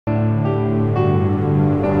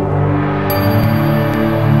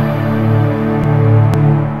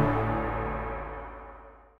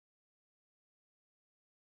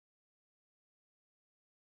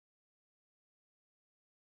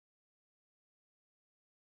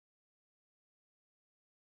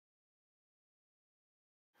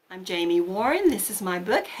I'm Jaime Warren. This is my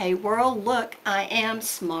book, Hey World, Look, I Am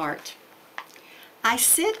Smart. I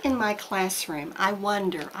sit in my classroom, I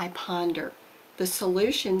wonder, I ponder the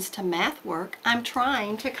solutions to math work I'm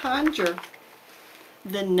trying to conjure.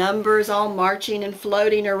 The numbers all marching and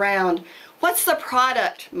floating around. What's the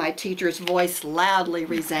product? My teacher's voice loudly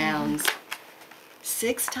resounds.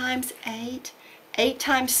 6 times 8, 8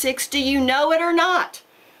 times 6, do you know it or not?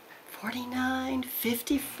 49,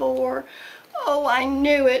 54, oh, I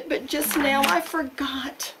knew it, but just now I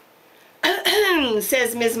forgot.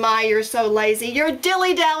 Says Ms. Meyer, so lazy. Your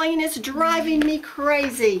dilly-dallying is driving me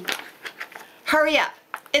crazy. Hurry up.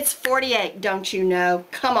 It's 48, don't you know?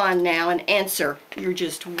 Come on now and answer. You're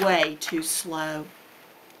just way too slow.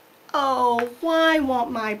 Oh, why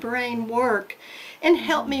won't my brain work and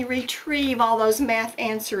help me retrieve all those math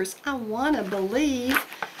answers? I want to believe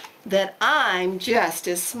that I'm just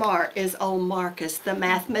as smart as old Marcus, the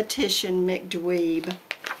mathematician McDweeb.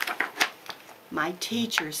 My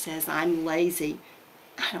teacher says I'm lazy.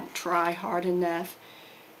 I don't try hard enough.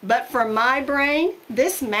 But for my brain,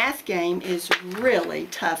 this math game is really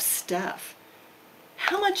tough stuff.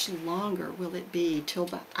 How much longer will it be till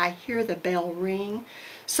I hear the bell ring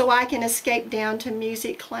so I can escape down to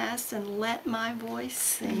music class and let my voice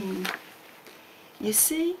sing? You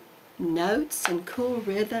see, notes and cool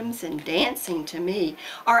rhythms and dancing to me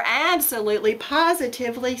are absolutely,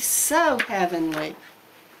 positively so heavenly.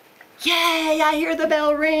 Yay, I hear the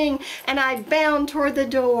bell ring and I bound toward the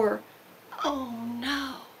door. Oh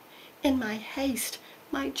no, in my haste,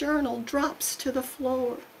 my journal drops to the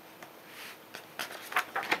floor.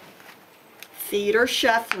 Feet are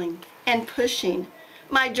shuffling and pushing.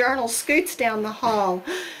 My journal scoots down the hall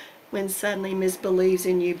when suddenly Miss Believes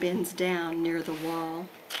in You bends down near the wall.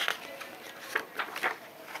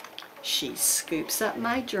 She scoops up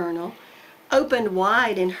my journal, opened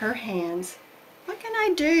wide in her hands. What can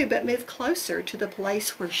I do but move closer to the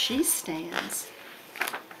place where she stands?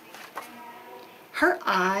 Her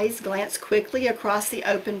eyes glance quickly across the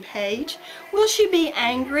open page. Will she be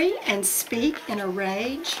angry and speak in a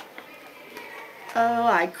rage? Oh,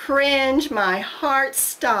 I cringe, my heart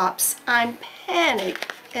stops. I'm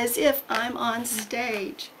panicked as if I'm on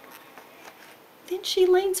stage. Then she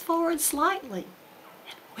leans forward slightly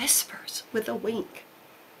and whispers with a wink.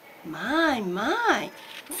 My,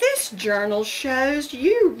 this journal shows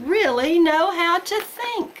you really know how to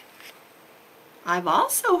think. I've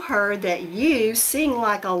also heard that you sing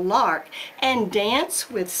like a lark and dance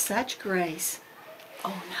with such grace.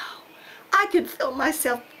 Oh no, I could feel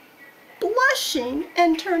myself blushing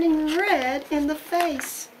and turning red in the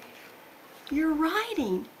face. Your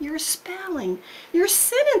writing, your spelling, your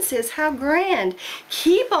sentences, how grand.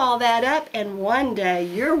 Keep all that up and one day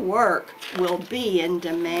your work will be in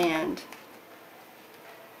demand.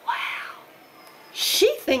 Wow,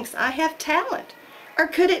 she thinks I have talent. Or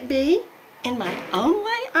could it be, in my own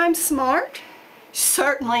way, I'm smart?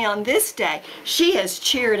 Certainly on this day, she has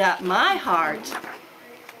cheered up my heart.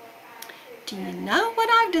 Do you know what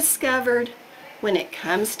I've discovered when it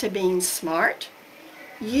comes to being smart?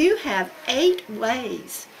 You have 8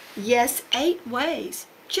 ways. Yes, 8 ways.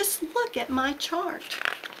 Just look at my chart.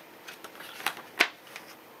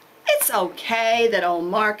 It's okay that old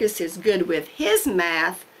Marcus is good with his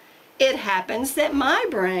math. It happens that my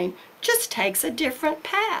brain just takes a different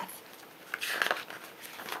path.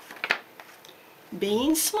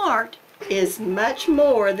 Being smart is much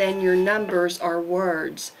more than your numbers or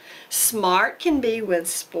words. Smart can be with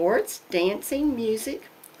sports, dancing, music,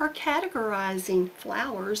 or categorizing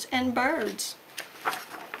flowers and birds.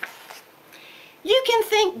 You can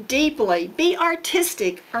think deeply, be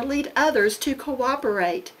artistic, or lead others to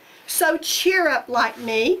cooperate. So cheer up like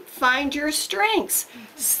me, find your strengths,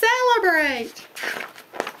 celebrate.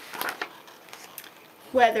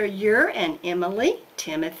 Whether you're an Emily,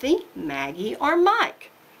 Timothy, Maggie, or Mike,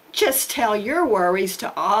 just tell your worries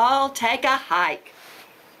to all take a hike.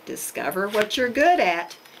 Discover what you're good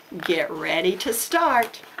at. Get ready to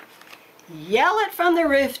start. Yell it from the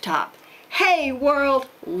rooftop. Hey world,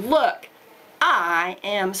 look, I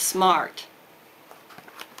am smart.